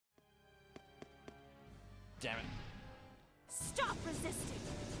Damn it. Stop resisting!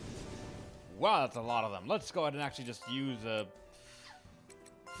 Wow, that's a lot of them. Let's go ahead and actually just use a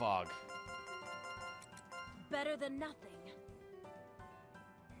fog. Better than nothing.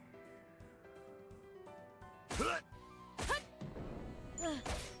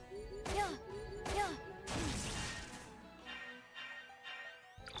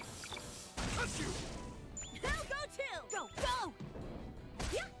 I'll go too! Go, go!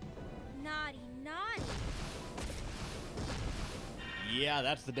 Yeah. Naughty, naughty. Yeah,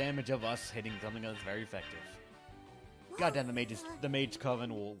 that's the damage of us hitting something that's very effective. Goddamn, the Mage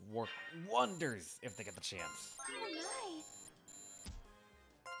Coven will work wonders if they get the chance. Oh, nice.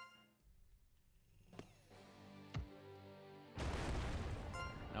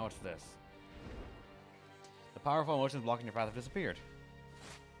 Now what's this? The powerful emotions blocking your path have disappeared.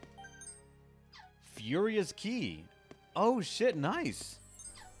 Furious Key. Oh shit, nice.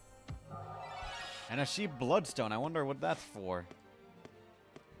 And a sheep bloodstone. I wonder what that's for.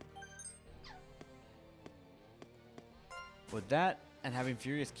 With that and having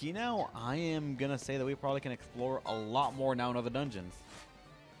Furious Key now, I am gonna say that we probably can explore a lot more now in other dungeons.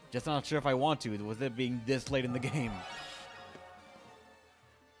 Just not sure if I want to, with it being this late in the game.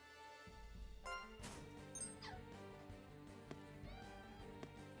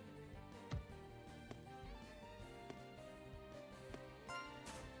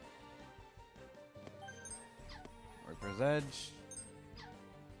 Reaper's Edge.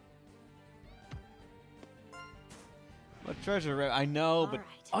 What treasure? I know, but... Right.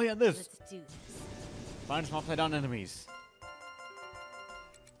 Oh yeah, this! Let's do this. Find some upside-down enemies. Oh.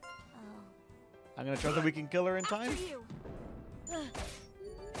 I'm gonna trust that we can kill her in time. After you. Yeah.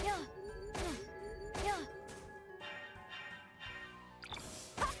 Yeah.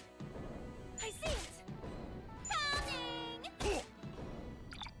 Ha! I see it. Coming.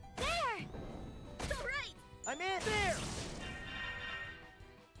 There. All right. I'm in there!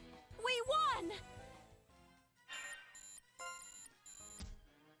 We won.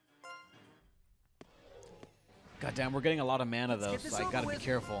 Goddamn, we're getting a lot of mana though, get this so I gotta over be with.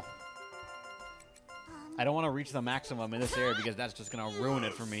 careful. I don't want to reach the maximum in this area because that's just gonna ruin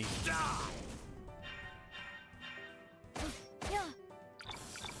it for me. Yeah.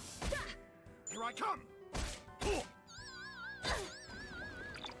 Here I come!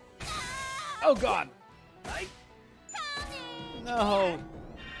 Oh god! Right? No!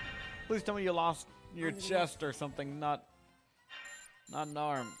 Please tell me you lost your chest or something, not an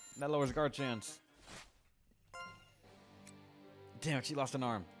arm. That lowers guard chance. Damn it, she lost an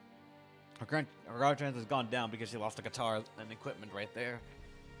arm. Her guard chance has gone down because she lost a guitar and equipment right there.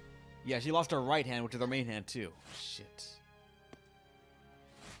 Yeah, she lost her right hand, which is her main hand too. Shit.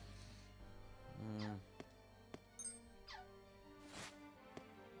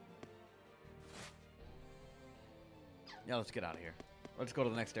 Yeah, let's get out of here. Let's go to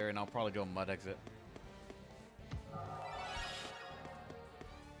the next area and I'll probably do a mud exit.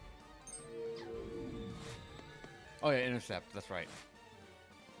 Oh yeah, intercept, that's right.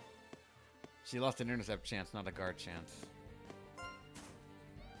 She lost an intercept chance, not a guard chance.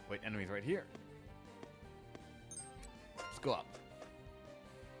 Wait, enemies right here. Let's go up.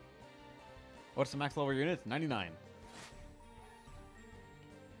 What's the max level of your units? 99.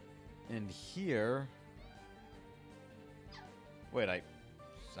 And here... Wait,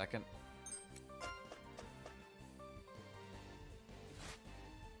 second.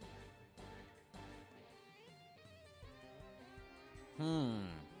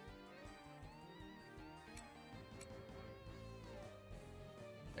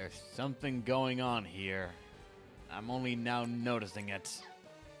 There's something going on here. I'm only now noticing it.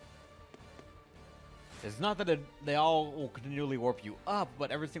 It's not that they all will continually warp you up, but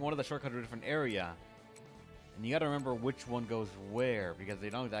every single one of the shortcuts are a different area. And you gotta remember which one goes where, because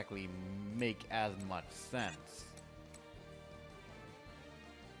they don't exactly make as much sense.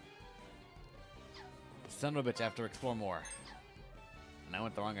 Son of a bitch, I have to explore more. And I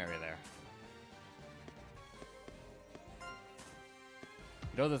went the wrong area there.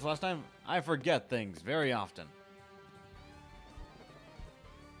 You know this last time? I forget things very often.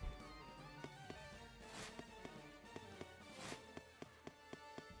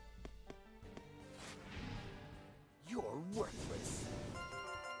 You're worthless.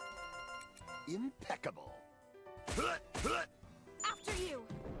 Impeccable. After you.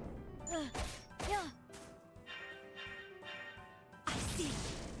 Yeah. I see.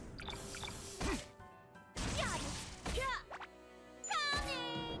 Yeah. Yeah.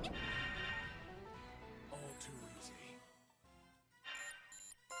 Coming. All too easy.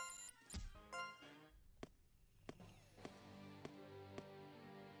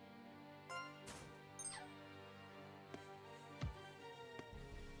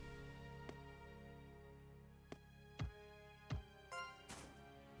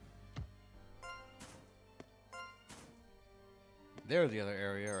 There's the other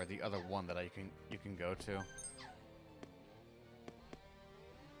area, or the other one that you can go to.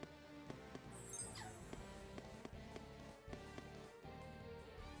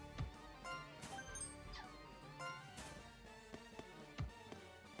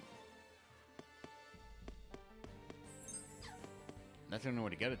 That's the only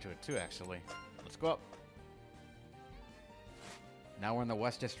way to get it to it too, actually. Let's go up. Now we're in the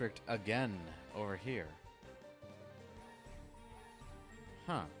West District again, over here.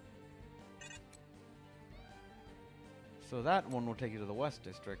 Huh. So that one will take you to the West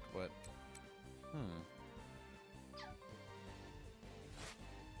District, but...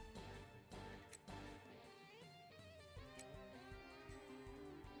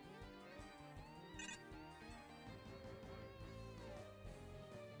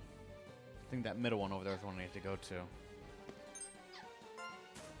 I think that middle one over there is one I need to go to.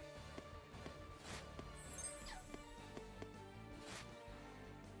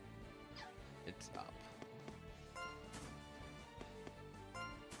 It's up.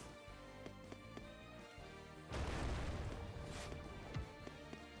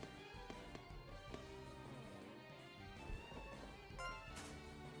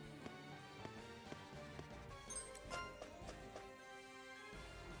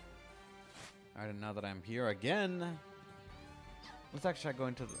 Alright, and now that I'm here again, let's actually go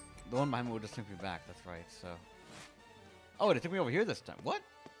into the one behind me will just take me back. That's right. So, oh, it took me over here this time. What?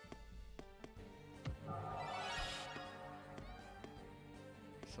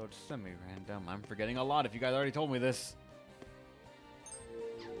 So it's semi-random. I'm forgetting a lot. If you guys already told me this.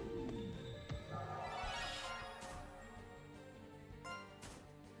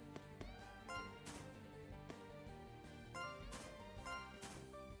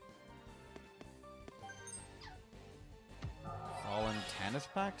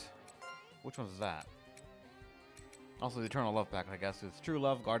 Pact? Which one's that? Also, the Eternal Love Pact, I guess. It's True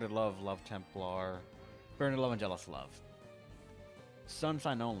Love, Guarded Love, Love Templar, Burning Love, and Jealous Love. Sun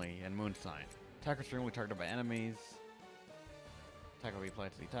sign only, and Moon sign. Attackers frequently targeted by enemies. Attack will be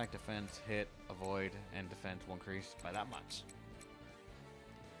applied to the attack, defense, hit, avoid, and defense will increase by that much.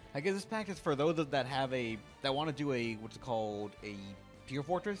 I guess this pact is for those that have that want to do a, what's it called, a Tier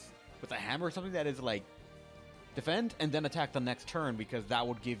Fortress with a hammer or something that is like defend and then attack the next turn, because that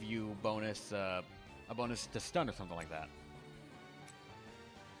would give you bonus, a bonus to stun or something like that.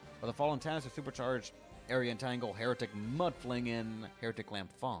 But the Fallen Tannis is supercharged Area Entangle, Heretic Mudfling, and Heretic Lamp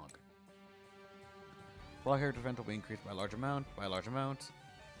Fog. Raw Heretic Defense will be increased by a large amount,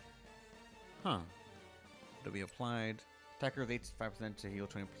 Huh. It'll be applied. Attacker with 85% to heal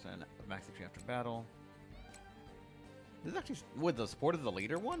 20% of max HP after battle. This is actually with the support of the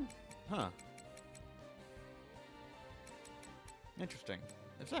leader one? Huh. Interesting.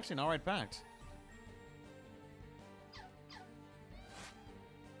 It's actually an alright pact.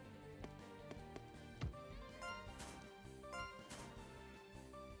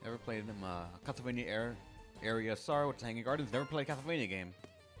 Never played Castlevania area Sorrow, which is Hanging Gardens. Never played a Castlevania game.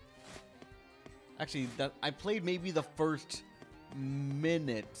 Actually, I played maybe the first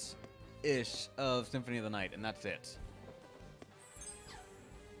minute-ish of Symphony of the Night, and that's it.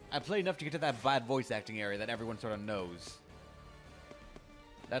 I played enough to get to that bad voice acting area that everyone sort of knows.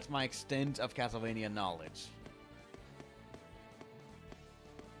 That's my extent of Castlevania knowledge.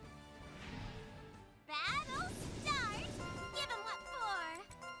 Battle start! Give him what for!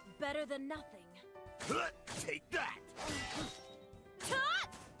 Better than nothing. Take that! Tot!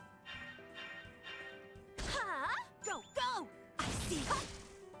 Huh? Go, go! I see.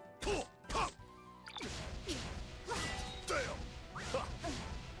 Pull! Pop!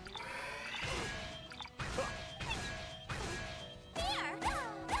 Damn! Here!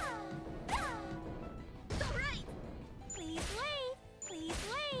 All right! Please wait! Please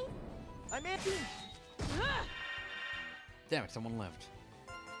wait! I'm in! Damn it, someone left.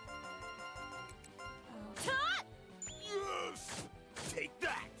 Tot! Yes! Take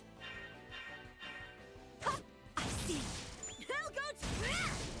that! I see. I'll go to...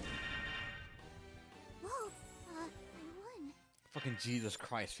 Whoa, I won. Fucking Jesus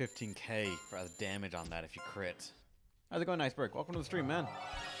Christ, 15k for the damage on that if you crit. How's it going, Iceberg? Welcome to the stream, man.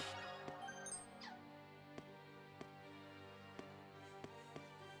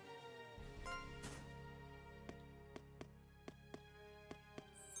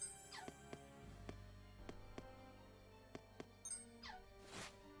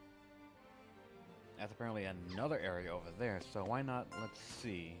 That's apparently another area over there, so why not, let's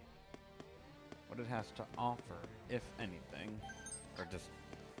see what it has to offer, if anything. Or just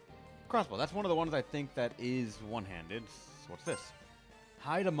crossbow. That's one of the ones I think that is one-handed. So what's this?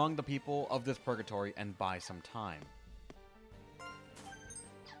 Hide among the people of this purgatory and buy some time.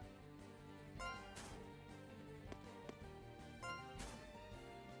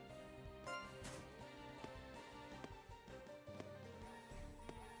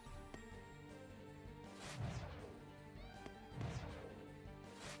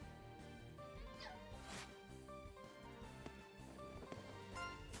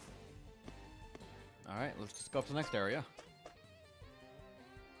 Alright, let's just go up to the next area.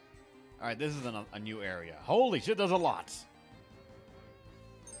 Alright, this is a new area. Holy shit, there's a lot!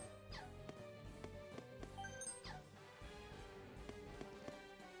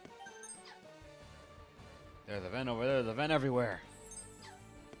 There's a vent over there, there's a vent everywhere.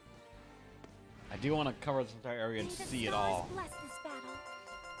 I do want to cover this entire area and May the see it stars all. bless this battle.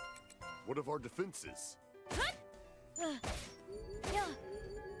 What of our defenses? Yeah.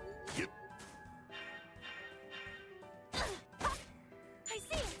 Yep. I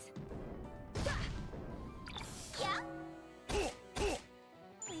see it. Yeah.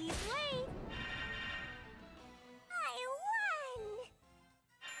 Please wait. I won.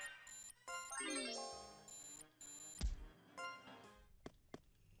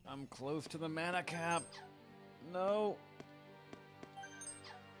 I'm close to the mana cap. No.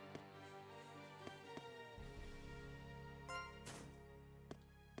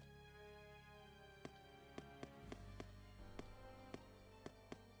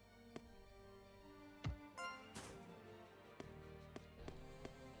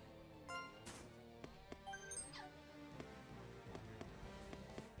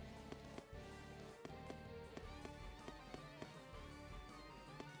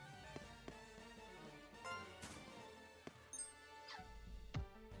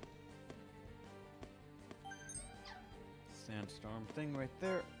 Sandstorm thing right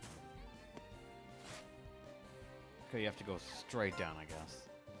there. Okay, you have to go straight down, I guess.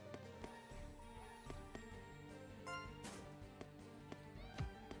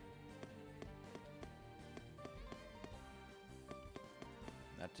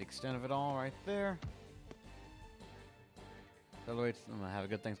 That's the extent of it all right there. Celebrate, have a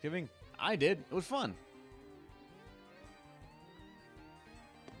good Thanksgiving. I did. It was fun.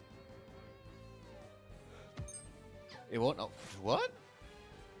 It won't. Oh, what?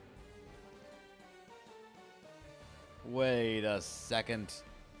 Wait a second.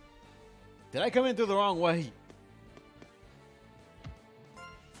 Did I come in through the wrong way?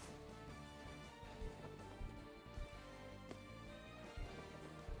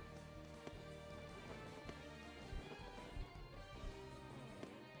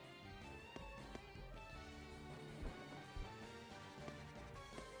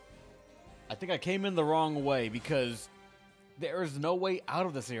 I think I came in the wrong way because there is no way out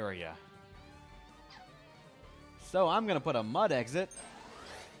of this area. So I'm gonna put a mud exit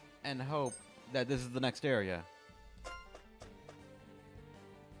and hope that this is the next area.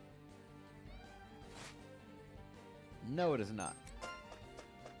 No, it is not.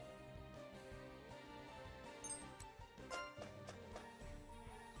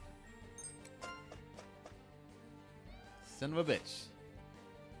 Son of a bitch.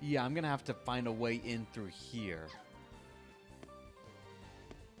 Yeah, I'm gonna have to find a way in through here.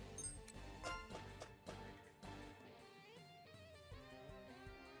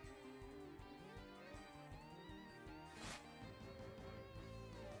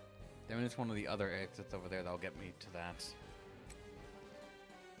 Then it's one of the other exits over there that'll get me to that.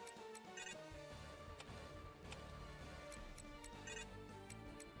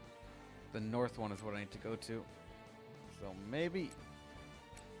 The north one is what I need to go to. So maybe...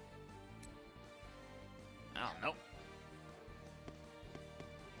 I don't know.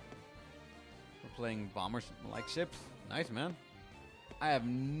 We're playing bombers-like ships. Nice, man. I have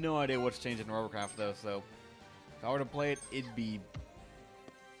no idea what's changed in Rovercraft, though, so... if I were to play it, it'd be...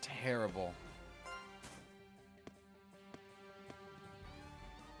 terrible.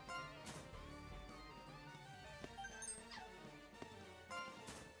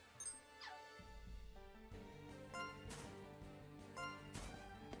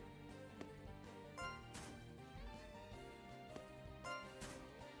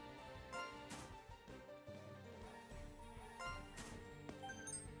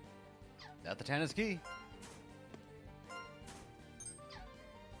 At the tennis key.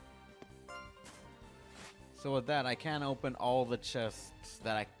 So with that, I can open all the chests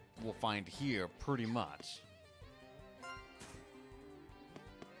that I will find here, pretty much.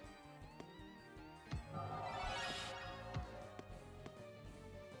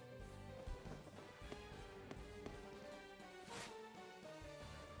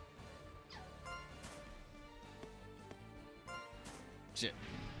 Shit.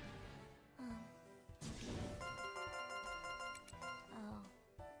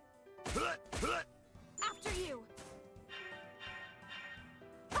 Oh. After you.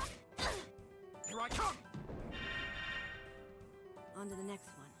 Here I come! On to the next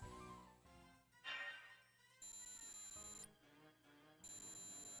one.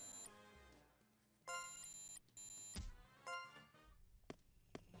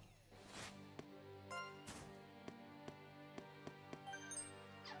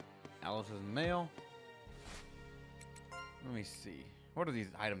 Alice's mail. Let me see. What are these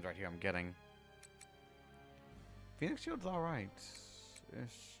items right here I'm getting? Phoenix Shield's alright.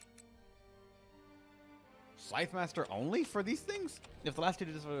 Scythe Master only for these things? If the last two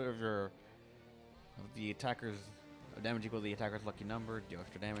digits of the attacker's damage equal to the attacker's lucky number, deal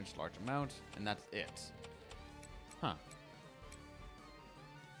extra damage, large amount, and that's it. Huh.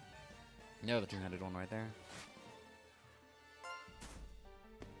 Yeah, the two-handed one right there.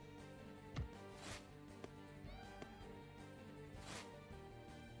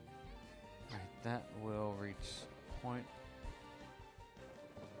 Alright, that will reach a point.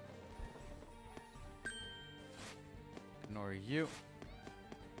 Ignore you.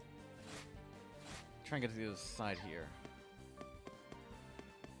 Try and get to the other side here.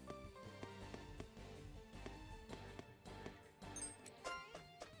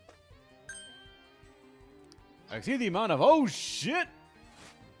 I see the amount of oh shit.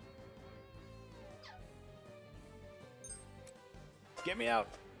 Get me out.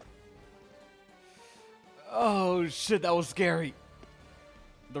 Oh shit, that was scary.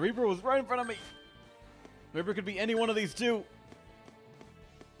 The Reaper was right in front of me. The Reaper could be any one of these two.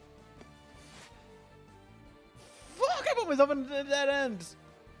 Fuck, I put myself in the dead end.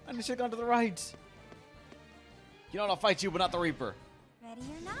 I should have gone to the right. You know what, I'll fight you, but not the Reaper. Ready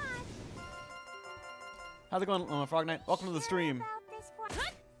or not? How's it going, Frog Knight? Welcome to the stream.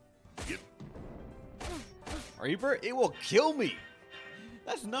 Reaper, it will kill me.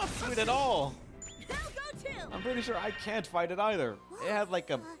 That's not sweet at all. I'm pretty sure I can't fight it either. It has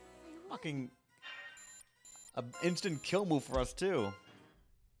like a fucking instant kill move for us too.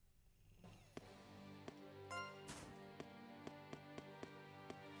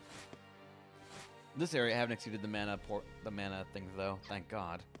 This area I haven't exceeded the mana things though, thank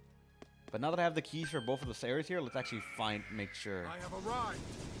God. But now that I have the keys for both of the areas here, let's actually make sure. I have arrived.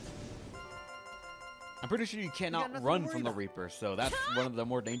 I'm pretty sure you cannot run from the Reaper, so that's one of the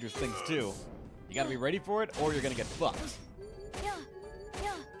more dangerous things too. You gotta be ready for it, or you're gonna get fucked.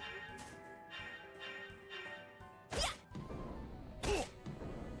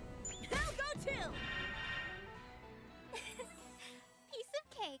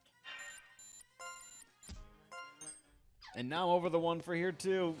 And now over the one for here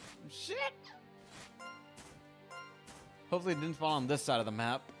too. Shit! Hopefully it didn't fall on this side of the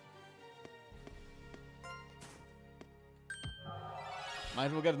map. Might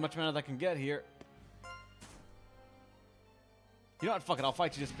as well get as much mana as I can get here. You know what? Fuck it. I'll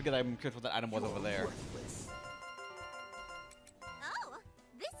fight you just because I'm curious what that item was over there. Oh,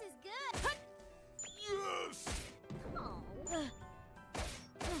 this is good. Yes! Oh.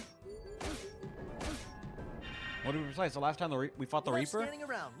 What to be precise, the last time we fought the Reaper,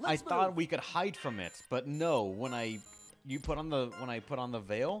 I thought we could hide from it, but no. When I put on the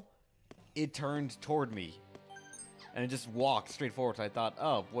veil, it turned toward me, and it just walked straight forward. So I thought,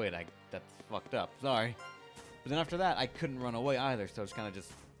 oh wait, that's fucked up. Sorry. But then after that, I couldn't run away either. So it's kind of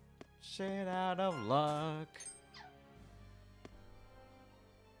just shit out of luck.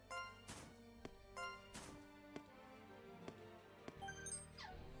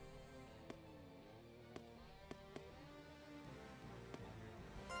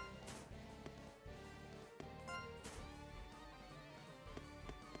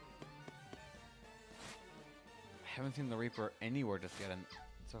 I haven't seen the Reaper anywhere just yet, and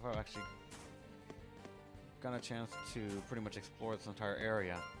so far I've actually got a chance to pretty much explore this entire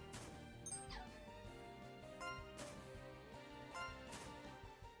area.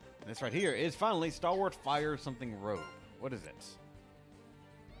 And this right here is finally Stalwart Fire something Robe. What is it?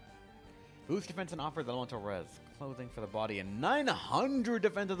 Boost defense and offers elemental res. Clothing for the body and 900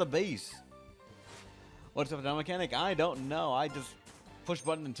 defense of the base. What's up with down mechanic? I don't know. I just push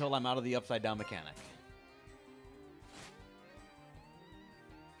button until I'm out of the upside down mechanic.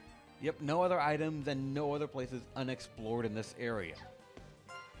 Yep, no other items and no other places unexplored in this area.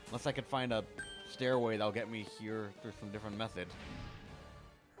 Unless I could find a stairway that'll get me here through some different method.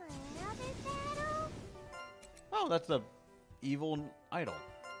 Another battle? Oh, that's the evil idol.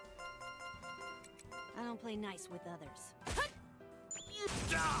 I don't play nice with others.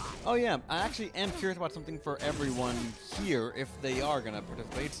 Oh yeah, I actually am curious about something for everyone here if they are gonna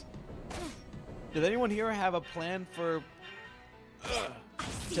participate. Does anyone here have a plan for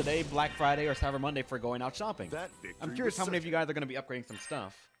today, Black Friday, or Cyber Monday for going out shopping? I'm curious how many of you guys are going to be upgrading some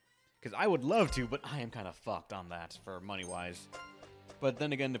stuff. Because I would love to, but I am kind of fucked on that for money-wise. But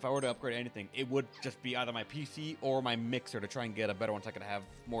then again, if I were to upgrade anything, it would just be either my PC or my mixer to try and get a better one so I could have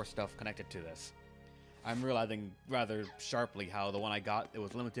more stuff connected to this. I'm realizing rather sharply how the one I got, it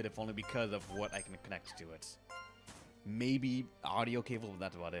was limited if only because of what I can connect to it. Maybe audio cable, but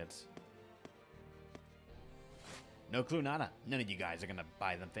that's about it. No clue, nada. None of you guys are gonna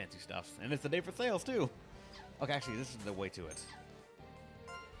buy them fancy stuffs. And it's the day for sales, too. Okay, actually, this is the way to it.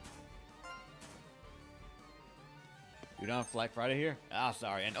 You don't have Black Friday here? Ah,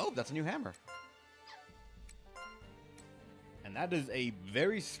 sorry. And oh, that's a new hammer. And that is a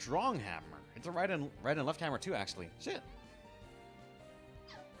very strong hammer. It's a right and left hammer, too, actually. Shit.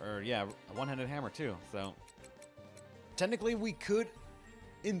 Or, yeah, a one-handed hammer, too. So, technically, we could,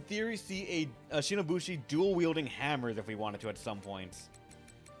 in theory, see a Shinobushi dual-wielding hammers if we wanted to at some point.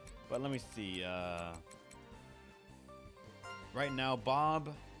 But let me see. Right now,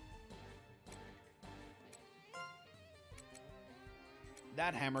 Bob.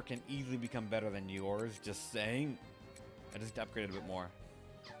 That hammer can easily become better than yours, just saying. I just upgraded a bit more.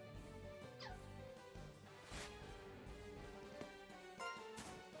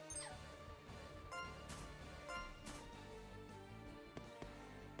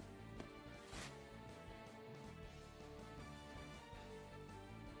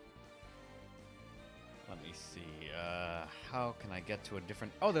 Let me see. How can I get to a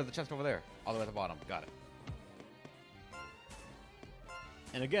different... Oh, there's the chest over there. All the way at the bottom. Got it.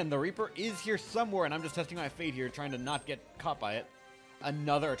 And again, the Reaper is here somewhere, and I'm just testing my fate here, trying to not get caught by it.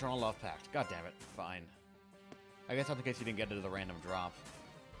 Another Eternal Love Pact. God damn it. Fine. I guess that's in case you didn't get it as a random drop.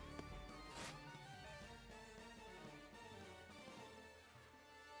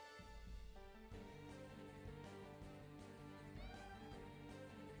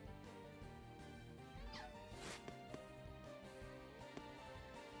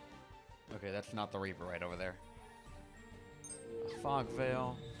 Okay, that's not the Reaper right over there. A fog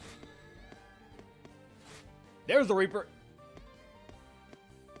veil. There's the Reaper!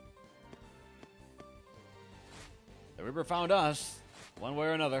 The Reaper found us, one way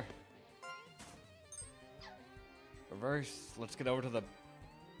or another. Reverse. Let's get over to the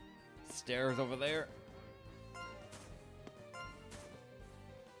stairs over there.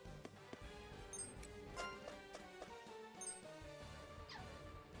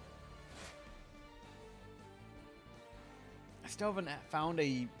 I still haven't found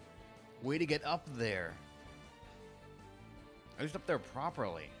a way to get up there. At least up there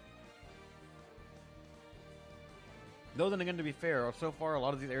properly. Though then again, to be fair, so far a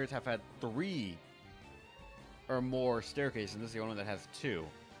lot of these areas have had 3 or more staircases, and this is the only one that has 2.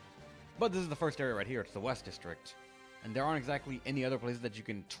 But this is the first area right here. It's the West District. And there aren't exactly any other places that you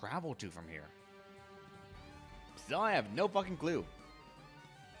can travel to from here. So I have no fucking clue.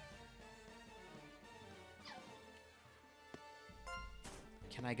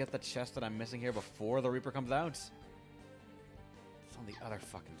 Can I get the chest that I'm missing here before the Reaper comes out? It's on the other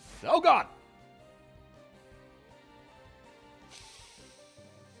fucking... Oh, God!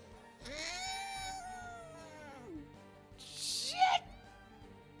 Shit!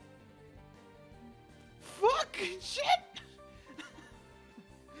 Fuck! Shit!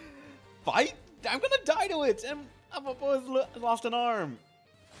 Fight? I'm gonna die to it! And I've lost an arm.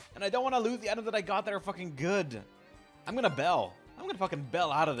 And I don't want to lose the items that I got that are fucking good. I'm gonna bell. I'm gonna fucking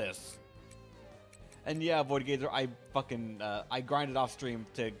bell out of this. And yeah, Void Gazer, I fucking, I grinded off stream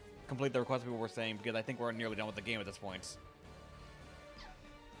to complete the request people were saying because I think we're nearly done with the game at this point.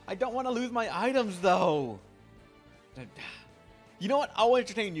 I don't want to lose my items, though. You know what? I'll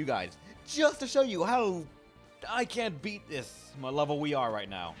entertain you guys just to show you how I can't beat this, my level we are right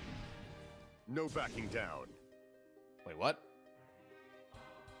now. No backing down. Wait, what?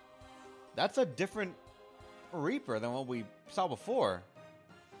 That's a different Reaper than what we saw before.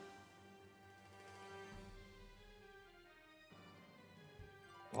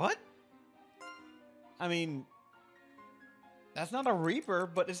 What? I mean, that's not a Reaper,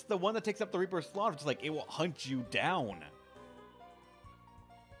 but it's the one that takes up the Reaper's slot. It's like, it will hunt you down.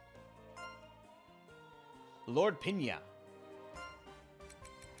 Lord Pina.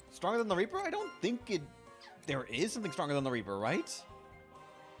 Stronger than the Reaper? I don't think there is something stronger than the Reaper, right?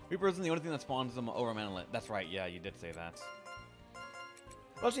 Reaper isn't the only thing that spawns them over Manolith. That's right, yeah, you did say that.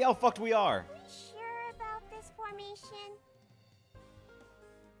 Let's see how fucked we are. Are we sure about this formation?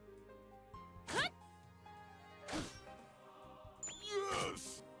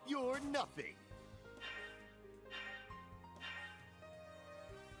 Yes! You're nothing.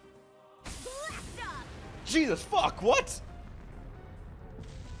 Blast off! Jesus fuck, what?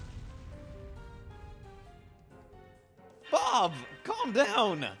 Bob, calm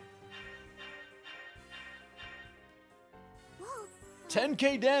down. Whoa.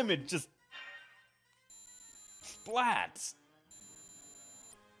 10k damage, just splat.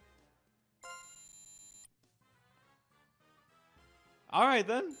 All right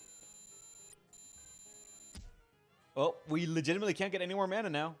then. Well, we legitimately can't get any more mana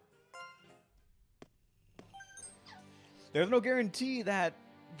now. There's no guarantee that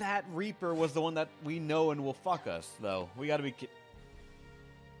that Reaper was the one that we know and will fuck us, though. We gotta be...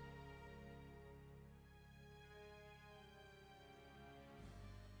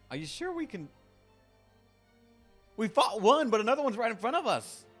 Are you sure we can... We fought one, but another one's right in front of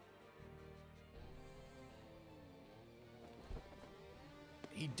us.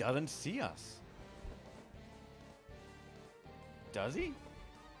 He doesn't see us. Does he?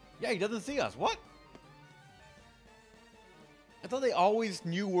 Yeah, he doesn't see us. What? I thought they always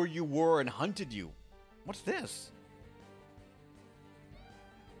knew where you were and hunted you. What's this?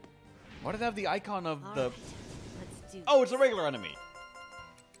 Why does it have the icon of the... Alright, let's do Oh, it's a regular enemy.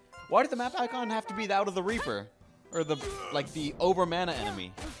 Why does the map icon have to be out of the Reaper? Or the, like, the over mana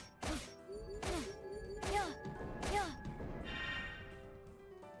enemy?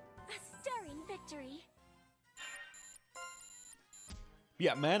 a stirring victory.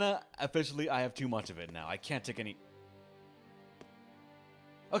 Yeah, mana, officially, I have too much of it now. I can't take any...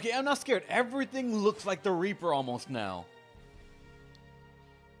 Okay, I'm not scared. Everything looks like the Reaper almost now.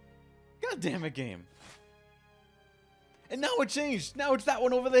 God damn it, game. And now it changed. Now it's that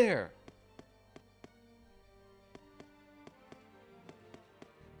one over there.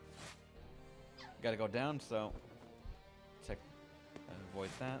 Gotta go down, so... Check... Avoid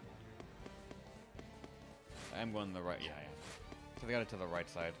that. I am going the right... Yeah, I am. So they got it to the right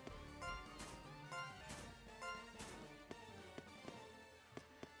side.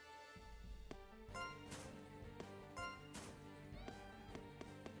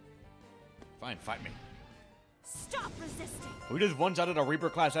 Fine, fight me. Stop resisting. We just one-shotted a Reaper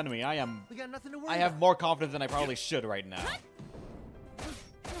class enemy. We got nothing to worry I have more confidence than I probably should right now.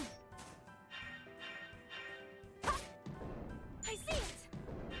 I see it.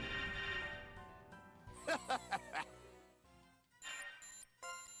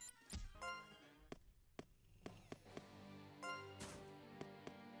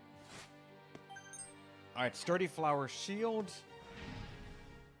 Alright, Sturdy Flower Shield.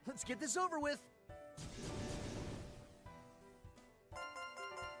 Let's get this over with.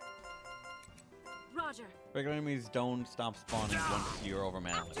 Roger. Regular enemies don't stop spawning once you're over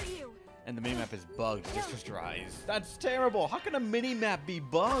mana. After you. And the minimap is bugged, just trust your eyes. That's terrible. How can a minimap be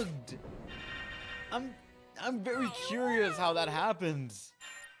bugged? I'm very curious how that happens.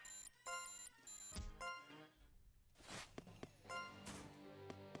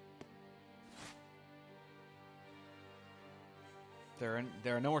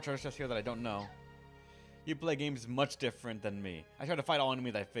 There are no more treasure chests here that I don't know. You play games much different than me. I try to fight all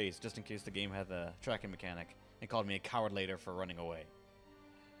enemies I face, just in case the game has a tracking mechanic, and called me a coward later for running away.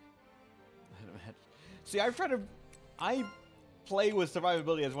 See, I play with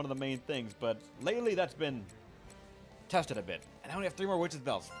survivability as one of the main things, but lately that's been tested a bit. And I only have 3 more Witch's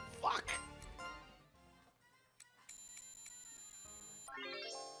Bells. Fuck!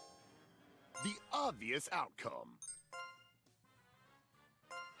 The obvious outcome.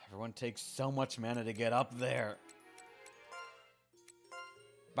 Everyone takes so much mana to get up there.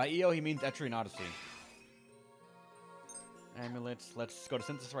 By EO, he means Etrian Odyssey. Amulets. Let's go to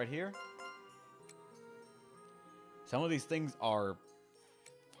Synthesis right here. Some of these things are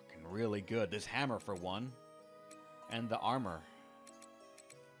fucking really good. This hammer, for one. And the armor.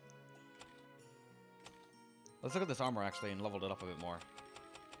 Let's look at this armor, actually, and leveled it up a bit more.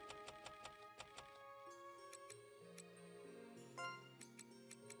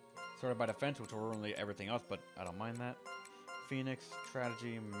 Sorted by defense, which will ruin everything else, but I don't mind that. Phoenix,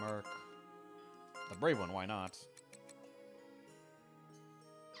 Strategy, Merc. The Brave one, why not?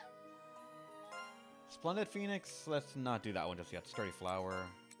 Splendid Phoenix, let's not do that one just yet. Sturdy Flower.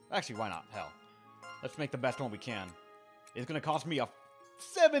 Actually, why not? Hell. Let's make the best one we can. It's gonna cost me a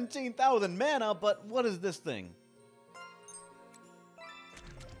 17,000 mana, but what is this thing?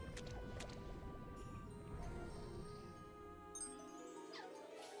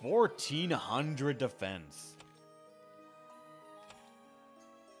 $1,400 defense.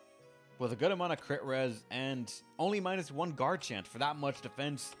 With a good amount of crit res and only -1 guard chance for that much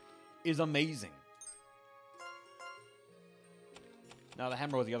defense is amazing. Now the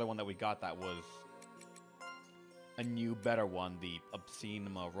hammer was the other one that we got that was a new, better one, the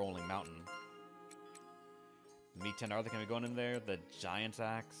Obscene Rolling Mountain. Meat Tender, can we go in there? The Giant's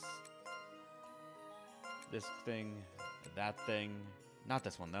Axe. This thing, that thing. Not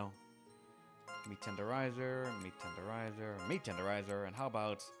this one, though. Meat Tenderizer, Meat Tenderizer, Meat Tenderizer, and how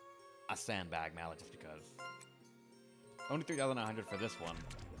about a Sandbag Mallet, just because. Only 3,900 for this one.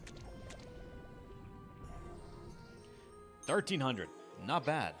 1,300. Not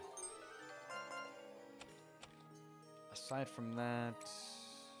bad. Aside from that...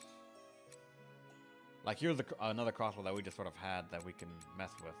 Like, here's another crossbow that we just sort of had that we can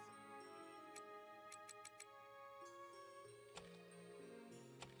mess with.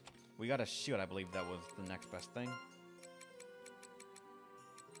 We got a shield, I believe that was the next best thing.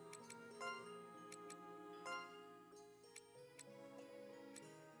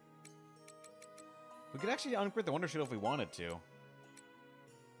 We could actually upgrade the Wonder Shield if we wanted to.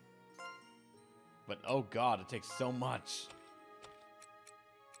 But, oh god, it takes so much.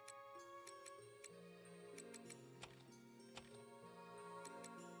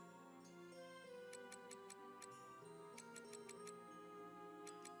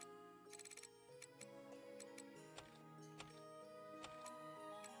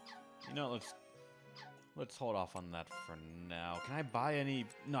 You know, let's hold off on that for now. Can I buy any?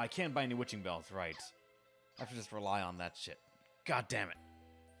 No, I can't buy any witching bells, right? I have to just rely on that shit. God damn it.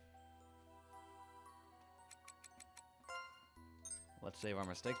 Let's save our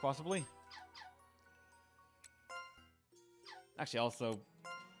mistakes, possibly. Actually, also,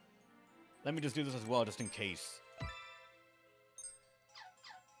 let me just do this as well, just in case.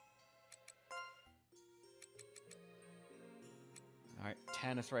 Alright,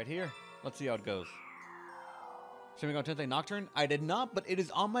 Tannis right here. Let's see how it goes. Streaming on Tuesday Nocturne? I did not, but it is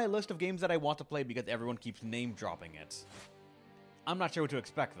on my list of games that I want to play because everyone keeps name-dropping it. I'm not sure what to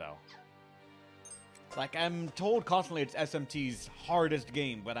expect, though. Like, I'm told constantly it's SMT's hardest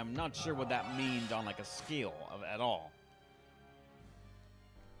game, but I'm not sure what that means on, like, a scale at all.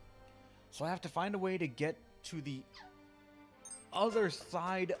 So I have to find a way to get to the other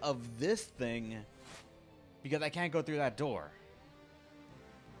side of this thing because I can't go through that door.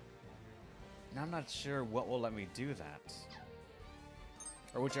 And I'm not sure what will let me do that.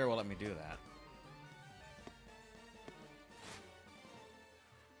 Or which area will let me do that.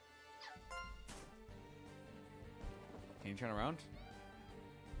 Can you turn around?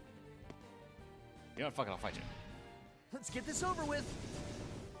 You know what? Fuck it, I'll fight you. Let's get this over with.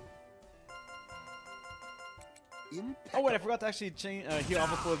 Oh wait, I forgot to actually heal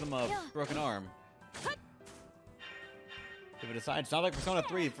Alphaquism of Broken Arm. If it decides, it's not like Persona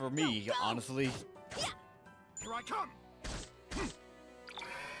 3 for me, honestly. Here I come.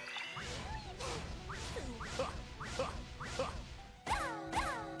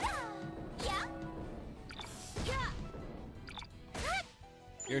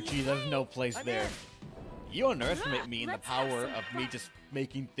 Your cheese has no place there. You underestimate me in the power of me just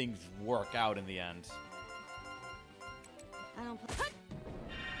making things work out in the end. I don't play.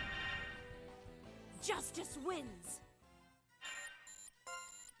 Justice wins.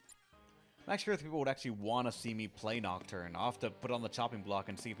 I'm not sure if people would actually want to see me play Nocturne. I'll have to put it on the chopping block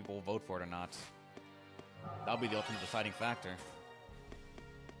and see if people will vote for it or not. That'll be the ultimate deciding factor.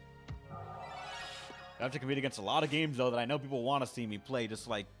 I have to compete against a lot of games, though, that I know people want to see me play. Just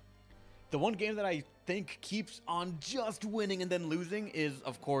like the one game that I think keeps on just winning and then losing is,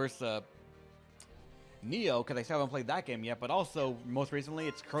 of course, Neo, because I still haven't played that game yet. But also, most recently,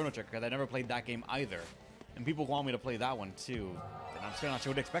 it's Chrono Trigger, because I never played that game either. And people want me to play that one, too. And I'm still not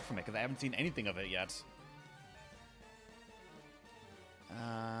sure what to expect from it, because I haven't seen anything of it yet.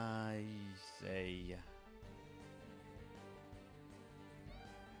 I say...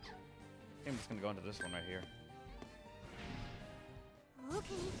 I think I'm just gonna go into this one right here.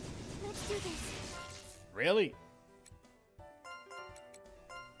 Okay, let's do this. Really?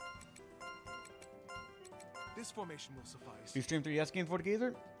 This formation will suffice. Do you stream 3DS games for the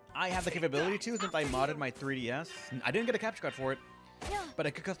Gazer? I have the capability to since I modded my 3DS. I didn't get a capture card for it, but I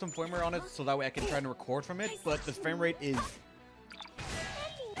could custom firmware on it so that way I can try and record from it, but the frame rate is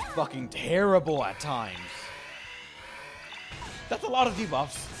fucking terrible at times. That's a lot of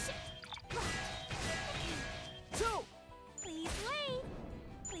debuffs. Please wait.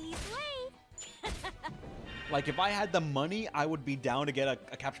 Please wait. Like, if I had the money, I would be down to get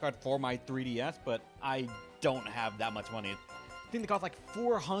a capture card for my 3DS, but I don't have that much money. I think they cost like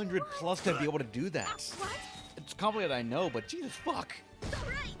 400 plus to be able to do that. What? It's complicated, I know, but Jesus fuck. All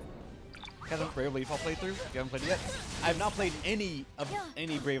right. Hasn't Bravely Default playthrough? You haven't played it yet? I have not played any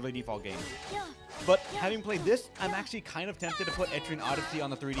Bravely Default game. But having played this, I'm actually kind of tempted to put Etrian Odyssey on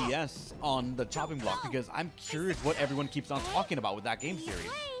the 3DS on the chopping block because I'm curious what everyone keeps on talking about with that game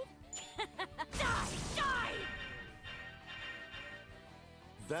series. Die!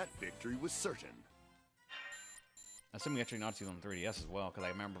 That victory was certain. Assuming Etrian Odyssey is on the 3DS as well, because I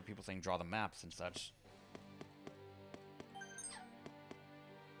remember people saying draw the maps and such.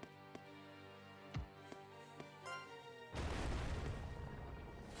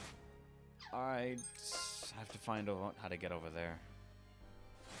 I have to find out how to get over there.